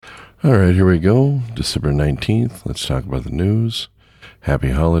All right, here we go. December 19th. Let's talk about the news.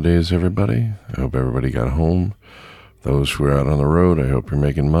 Happy holidays, everybody. I hope everybody got home. Those who are out on the road, I hope you're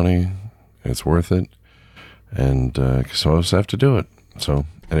making money. It's worth it. And some of us have to do it. So,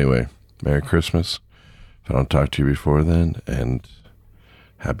 anyway, Merry Christmas. If I don't talk to you before then, and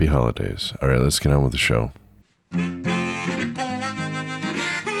happy holidays. All right, let's get on with the show.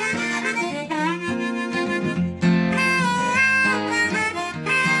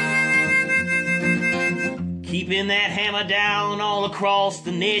 Keeping that hammer down all across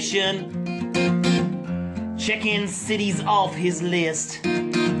the nation, checking cities off his list,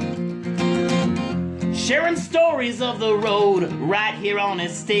 sharing stories of the road right here on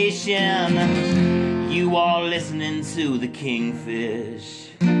his station. You are listening to the Kingfish.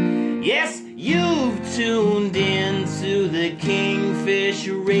 Yes, you've tuned in to the Kingfish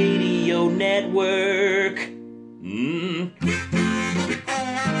Radio Network.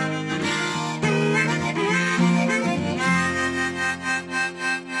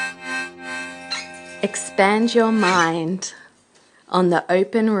 Expand your mind on the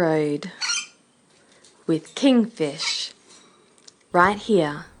open road with Kingfish right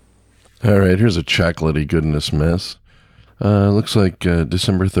here. All right, here's a chocolatey goodness mess. Looks like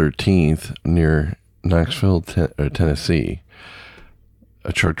December 13th near Knoxville, Tennessee.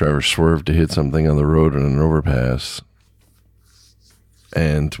 A truck driver swerved to hit something on the road in an overpass.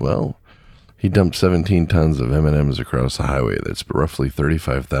 And, well, he dumped 17 tons of M&Ms across the highway. That's roughly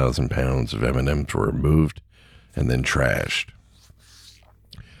 35,000 pounds of M&Ms were removed and then trashed.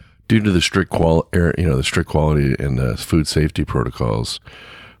 Due to the strict quality and food safety protocols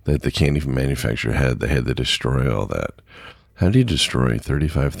that the candy manufacturer had, they had to destroy all that. How do you destroy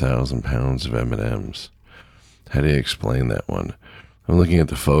 35,000 pounds of M&Ms? How do you explain that one? I'm looking at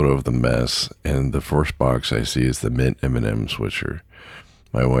the photo of the mess, and the first box I see is the mint M&Ms, which are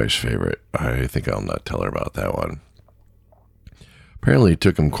my wife's favorite. I think I'll not tell her about that one. Apparently, it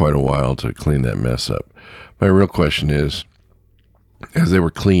took them quite a while to clean that mess up. My real question is, as they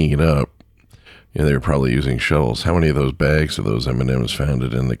were cleaning it up, they were probably using shovels. How many of those bags of those M&Ms found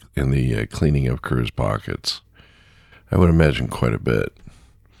it in the cleaning of crew's pockets? I would imagine quite a bit.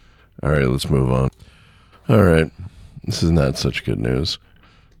 All right, let's move on. All right, this is not such good news.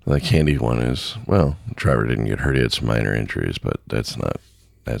 The candy one is, well, the driver didn't get hurt. He had some minor injuries, but that's not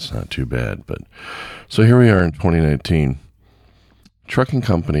too bad. But so here we are in 2019. Trucking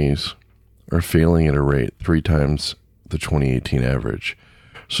companies are failing at a rate 3 times the 2018 average.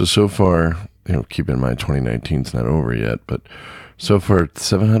 So far, keep in mind 2019 is not over yet, but so far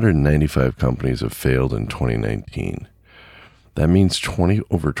 795 companies have failed in 2019. That means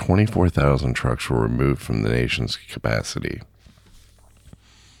over 24,000 trucks were removed from the nation's capacity.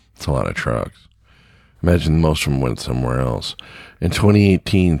 It's a lot of trucks. Imagine most of them went somewhere else. In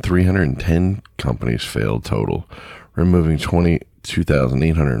 2018, 310 companies failed total, removing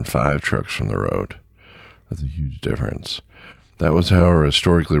 22,805 trucks from the road. That's a huge difference. That was, however, a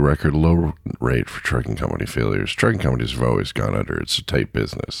historically record low rate for trucking company failures. Trucking companies have always gone under. It's a tight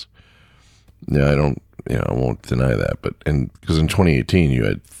business. Yeah, I won't deny that. But because in 2018, you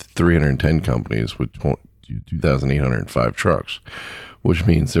had 310 companies with 2,805 trucks, which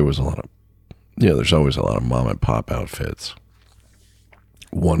means there was a lot of, there's always a lot of mom and pop outfits,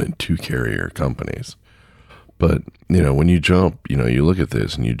 1 and 2 carrier companies. But, when you jump, you look at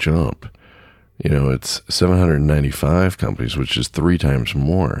this and you jump, it's 795 companies, which is 3 times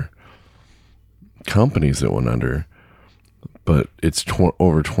more companies that went under, but it's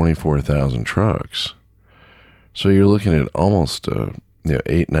over 24,000 trucks. So you're looking at almost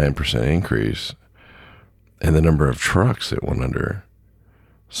 8-9% increase in the number of trucks that went under.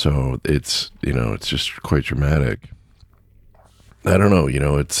 So it's just quite dramatic. I don't know,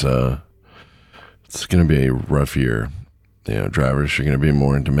 it's going to be a rough year. Drivers are going to be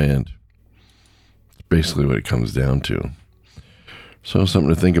more in demand. It's basically what it comes down to. So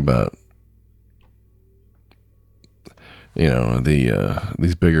something to think about.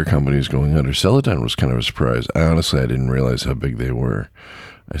 These bigger companies going under. Celadon was kind of a surprise. I didn't realize how big they were.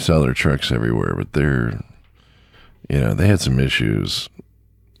 I saw their trucks everywhere, but they had some issues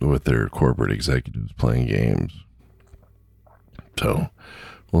with their corporate executives playing games. So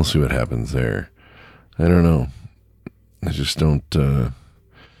we'll see what happens there. I don't know. I just don't know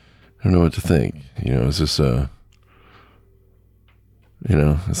what to think. Is this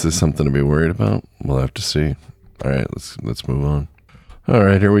something to be worried about? We'll have to see. All right, let's move on. All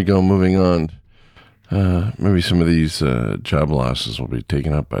right, here we go. Moving on. Maybe some of these job losses will be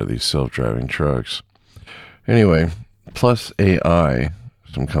taken up by these self-driving trucks. Anyway, Plus AI,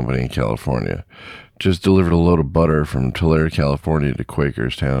 some company in California, just delivered a load of butter from Tulare, California to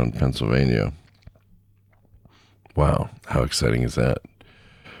Quakerstown, Pennsylvania. Wow, how exciting is that?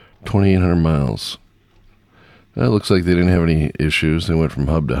 2,800 miles. It looks like they didn't have any issues. They went from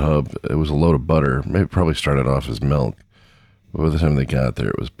hub to hub. It was a load of butter. Maybe probably started off as milk. But by the time they got there,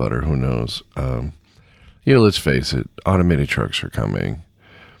 it was butter. Who knows? Let's face it. Automated trucks are coming.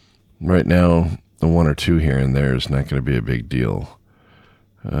 Right now, the one or two here and there is not going to be a big deal.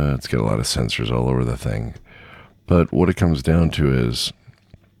 It's got a lot of sensors all over the thing. But what it comes down to is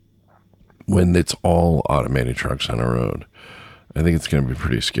when it's all automated trucks on a road, I think it's going to be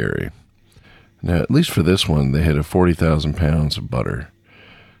pretty scary. Now, at least for this one, they had 40,000 pounds of butter,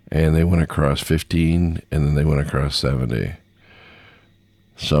 and they went across 15, and then they went across 70.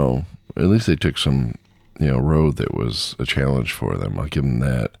 So at least they took some, road that was a challenge for them. I'll give them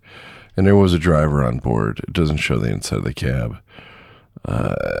that. And there was a driver on board. It doesn't show the inside of the cab.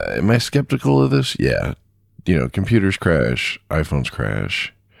 Am I skeptical of this? Yeah. Computers crash, iPhones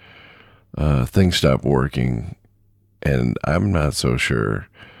crash, things stop working, and I'm not so sure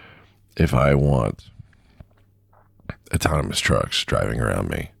if I want autonomous trucks driving around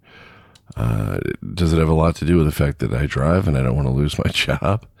me. Does it have a lot to do with the fact that I drive and I don't want to lose my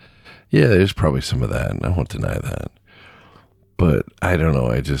job? Yeah, there's probably some of that, and I won't deny that. But I don't know.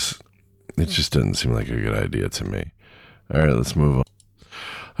 It just doesn't seem like a good idea to me. All right, let's move on.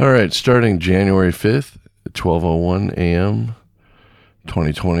 All right, starting January 5th at 12:01 a.m.,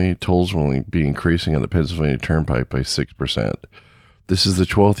 2020, tolls will be increasing on the Pennsylvania Turnpike by 6%. This is the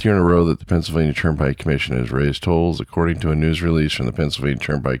 12th year in a row that the Pennsylvania Turnpike Commission has raised tolls. According to a news release from the Pennsylvania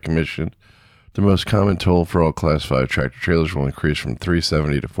Turnpike Commission, the most common toll for all Class 5 tractor trailers will increase from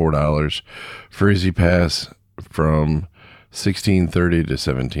 $3.70 to $4. For Easy Pass, from $16.30 to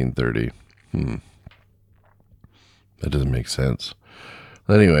 $17.30. That doesn't make sense.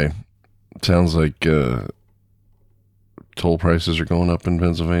 Anyway, sounds like toll prices are going up in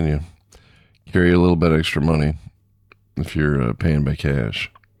Pennsylvania. Carry a little bit extra money if you're paying by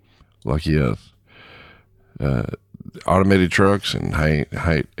cash. Lucky us. Automated trucks and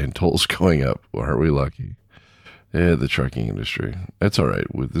height and tolls going up. Well, aren't we lucky? Yeah, the trucking industry. That's all right.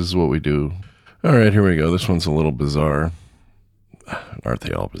 This is what we do. All right, here we go. This one's a little bizarre. Aren't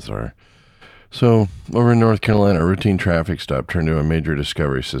they all bizarre? So, over in North Carolina, a routine traffic stop turned into a major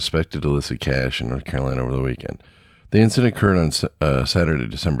discovery, suspected illicit cash in North Carolina over the weekend. The incident occurred on Saturday,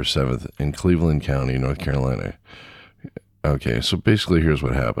 December 7th in Cleveland County, North Carolina. Okay, so basically here's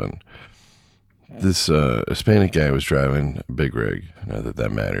what happened. This Hispanic guy was driving a big rig, not that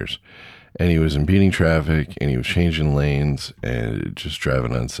that matters, and he was impeding traffic, and he was changing lanes, and just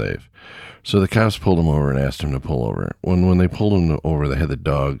driving unsafe. So the cops pulled him over and asked him to pull over. When they pulled him over, they had the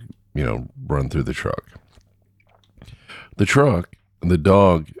dog, run through the truck. The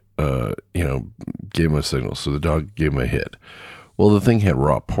dog, gave him a signal, so the dog gave him a hit. Well, the thing had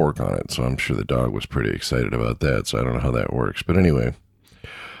raw pork on it, so I'm sure the dog was pretty excited about that, so I don't know how that works. But anyway,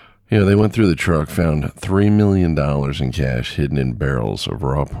 they went through the truck, found $3 million in cash hidden in barrels of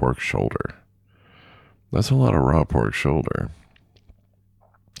raw pork shoulder. That's a lot of raw pork shoulder.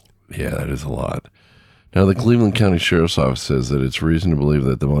 Yeah, that is a lot. Now, the Cleveland County Sheriff's Office says that it's reason to believe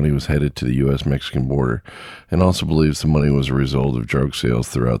that the money was headed to the U.S.-Mexican border, and also believes the money was a result of drug sales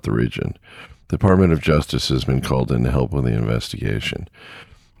throughout the region. The Department of Justice has been called in to help with the investigation.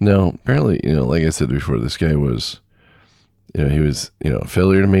 Now, apparently, like I said before, this guy was, he was,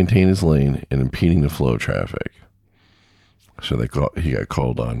 failure to maintain his lane and impeding the flow of traffic. So he got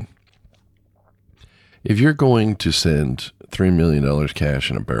called on. If you're going to send $3 million cash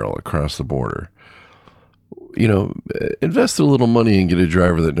in a barrel across the border, invest a little money and get a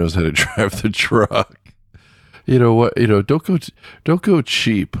driver that knows how to drive the truck. Don't go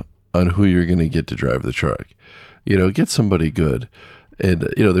cheap on who you're going to get to drive the truck. Get somebody good. And,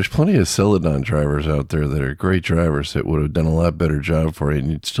 there's plenty of Celadon drivers out there that are great drivers that would have done a lot better job for you, and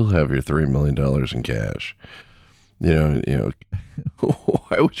you'd still have your $3 million in cash.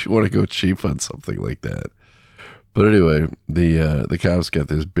 Why would you want to go cheap on something like that? But anyway, the cops got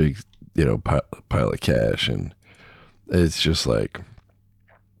this big, pile of cash, and it's just like,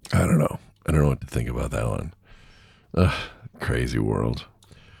 I don't know what to think about that one. Crazy world.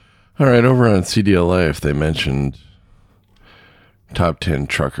 All right, over on CDL Life, they mentioned top 10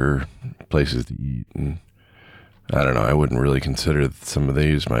 trucker places to eat, and I don't know, I wouldn't really consider some of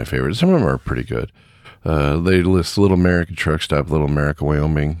these my favorites. Some of them are pretty good. They list Little America Truck Stop, Little America,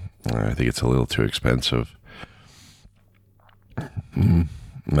 Wyoming. I think it's a little too expensive. I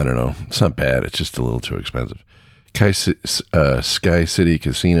don't know. It's not bad. It's just a little too expensive. Sky City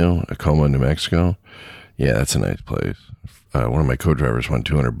Casino, Acoma, New Mexico. Yeah, that's a nice place. One of my co-drivers won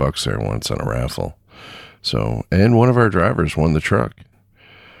 $200 there once on a raffle. So, and one of our drivers won the truck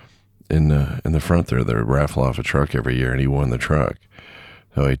in the front there. They raffle off a truck every year, and he won the truck.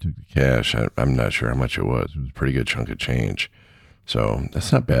 So he took the cash. I'm not sure how much it was. It was a pretty good chunk of change. So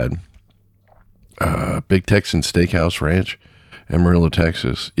that's not bad. Big Texan Steakhouse Ranch, Amarillo,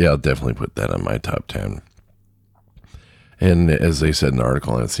 Texas. Yeah, I'll definitely put that on my top 10. And as they said in the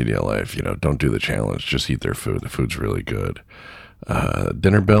article on CDL Life, don't do the challenge. Just eat their food. The food's really good.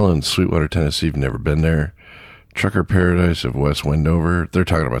 Dinner Bell in Sweetwater, Tennessee. You've never been there. Trucker Paradise of West Wendover. They're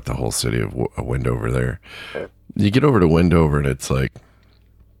talking about the whole city of Wendover there. You get over to Wendover and it's like,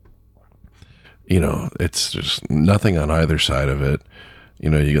 it's just nothing on either side of it.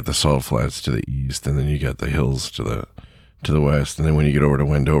 You got the salt flats to the east, and then you got the hills to the west. And then when you get over to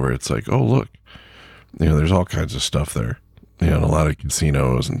Wendover, it's like, oh, look, there's all kinds of stuff there. And a lot of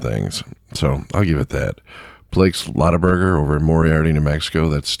casinos and things. So I'll give it that. Blake's Lotaburger over in Moriarty, New Mexico.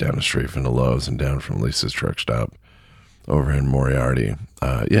 That's down the street from the Lowe's and down from Lisa's Truck Stop over in Moriarty.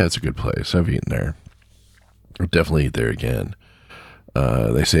 Yeah, it's a good place. I've eaten there. I'll definitely eat there again.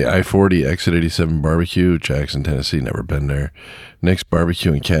 They say I-40 Exit 87 Barbecue, Jackson, Tennessee. Never been there. Nick's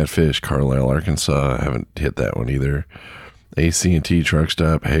Barbecue and Catfish, Carlisle, Arkansas. I haven't hit that one either. AC&T Truck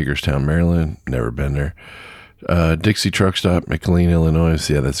Stop, Hagerstown, Maryland. Never been there. Dixie Truck Stop, McLean, Illinois.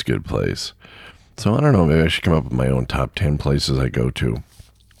 Yeah, that's a good place. So I don't know. Maybe I should come up with my own top 10 places I go to.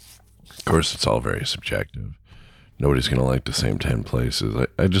 Of course, it's all very subjective. Nobody's going to like the same 10 places.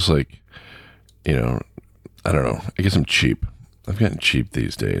 I just like, I don't know. I guess I'm cheap. I've gotten cheap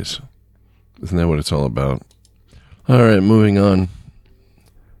these days. Isn't that what it's all about? All right, moving on.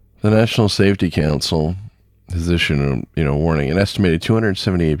 The National Safety Council has issued a warning. An estimated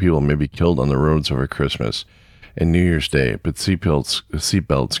 278 people may be killed on the roads over Christmas and New Year's Day, but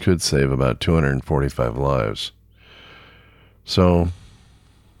seatbelts could save about 245 lives. So,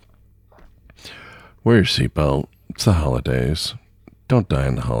 wear your seatbelt. It's the holidays. Don't die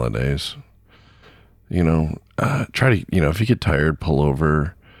in the holidays. Try to, if you get tired, pull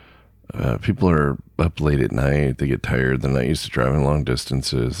over. People are up late at night. They get tired. They're not used to driving long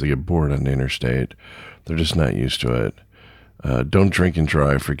distances. They get bored on the interstate. They're just not used to it. Don't drink and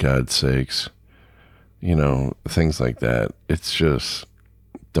drive, for God's sakes. Things like that. It's just,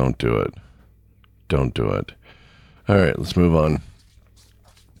 don't do it. Don't do it. All right, let's move on.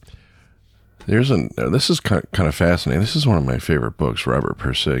 This is kind of fascinating. This is one of my favorite books, Robert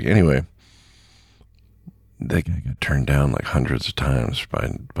Pirsig. Anyway, that guy got turned down like hundreds of times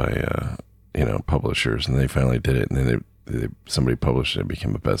by publishers, and they finally did it, and then somebody published it. It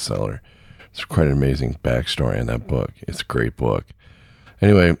became a bestseller. It's quite an amazing backstory in that book. It's a great book.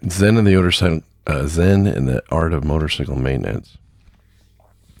 Anyway, Zen and the Art of Motorcycle Maintenance.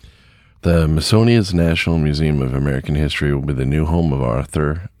 The Smithsonian's National Museum of American History will be the new home of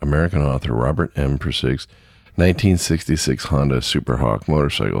American author Robert M. Pirsig's 1966 Honda Superhawk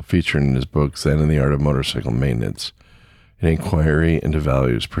motorcycle, featured in his book Zen and the Art of Motorcycle Maintenance, an inquiry into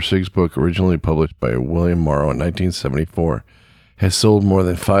values. Pirsig's book, originally published by William Morrow in 1974, has sold more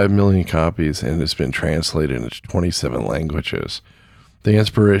than 5 million copies and has been translated into 27 languages. The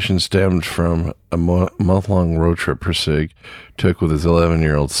inspiration stemmed from a month-long road trip Pirsig took with his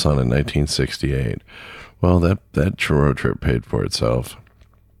 11-year-old son in 1968. Well, that road trip paid for itself.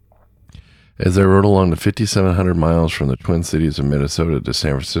 As I rode along the 5,700 miles from the Twin Cities of Minnesota to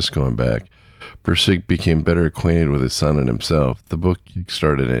San Francisco and back, Pirsig became better acquainted with his son and himself. The book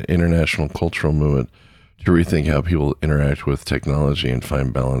kickstarted an international cultural movement to rethink how people interact with technology and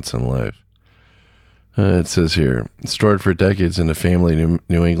find balance in life. It says here, stored for decades in a family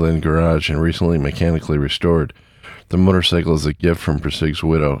New England garage and recently mechanically restored, the motorcycle is a gift from Pirsig's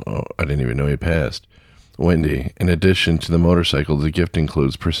widow. Oh, I didn't even know he passed. Wendy. In addition to the motorcycle, the gift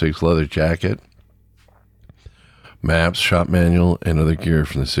includes Pirsig's leather jacket, maps, shop manual, and other gear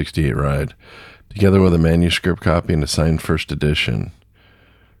from the 68 ride, together with a manuscript copy and a signed first edition.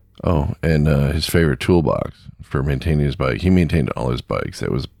 Oh, and his favorite toolbox for maintaining his bike. He maintained all his bikes.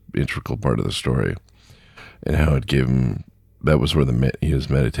 That was an integral part of the story. And how it gave him, that was where his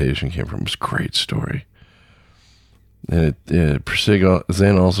meditation came from. It was a great story. And Pirsig,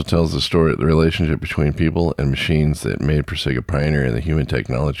 Zen also tells the story of the relationship between people and machines that made Pirsig a pioneer in the human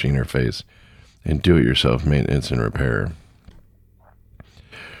technology interface and do-it-yourself maintenance and repair.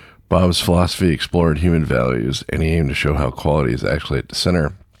 Bob's philosophy explored human values, and he aimed to show how quality is actually at the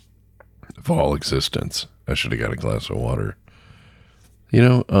center of all existence. I should have got a glass of water.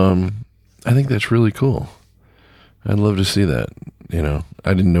 I think that's really cool. I'd love to see that.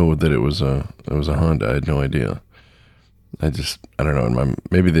 I didn't know that it was a Honda. I had no idea. I don't know.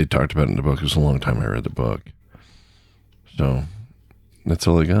 Maybe they talked about it in the book. It was a long time I read the book. So that's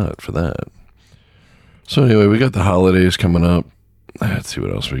all I got for that. So anyway, we got the holidays coming up. Let's see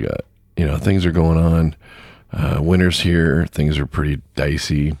what else we got. Things are going on. Winter's here. Things are pretty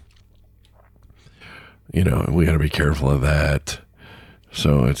dicey. We got to be careful of that.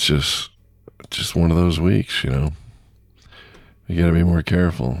 So it's just one of those weeks, You got to be more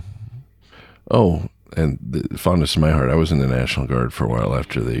careful. Oh, and the fondness of my heart, I was in the National Guard for a while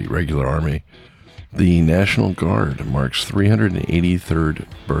after the regular Army. The National Guard marks 383rd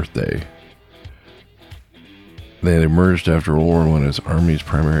birthday. They had emerged after World War I as Army's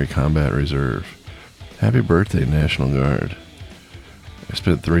primary combat reserve. Happy birthday, National Guard. I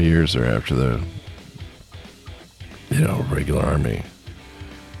spent 3 years there after the, regular Army.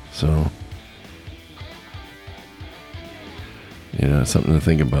 So, it's something to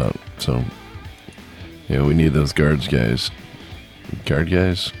think about. So, we need those guards guys. Guard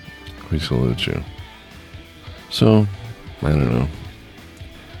guys, we salute you. So, I don't know.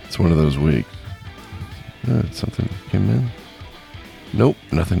 It's one of those weeks. Something came in? Nope,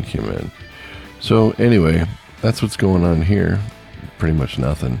 nothing came in. So, anyway, that's what's going on here. Pretty much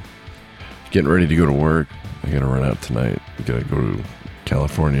nothing. Getting ready to go to work. I gotta run out tonight. I gotta go to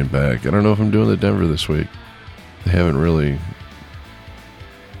California and back. I don't know if I'm doing the Denver this week. They haven't really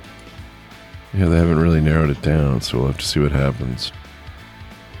narrowed it down, so we'll have to see what happens.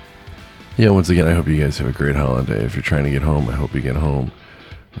 Once again, I hope you guys have a great holiday. If you're trying to get home, I hope you get home.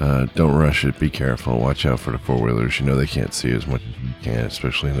 Don't rush it. Be careful. Watch out for the four-wheelers. They can't see as much as you can,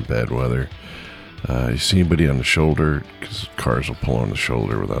 especially in the bad weather. You see anybody on the shoulder, because cars will pull on the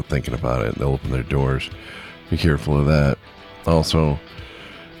shoulder without thinking about it. They'll open their doors. Be careful of that. Also,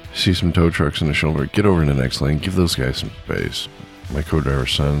 see some tow trucks in the shoulder. Get over in the next lane. Give those guys some space. My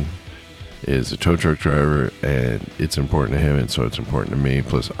co-driver's son is a tow truck driver, and it's important to him, and so it's important to me.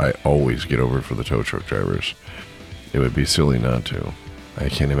 Plus, I always get over for the tow truck drivers. It would be silly not to. I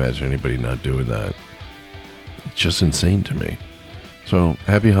can't imagine anybody not doing that. It's just insane to me. So,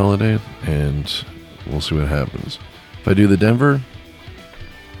 happy holiday, and we'll see what happens. If I do the Denver,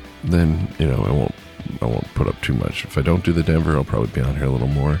 then, I won't put up too much. If I don't do the Denver, I'll probably be on here a little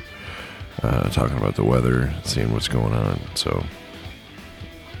more, talking about the weather, seeing what's going on. So,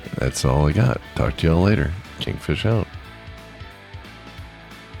 that's all I got. Talk to y'all later. Kingfish out.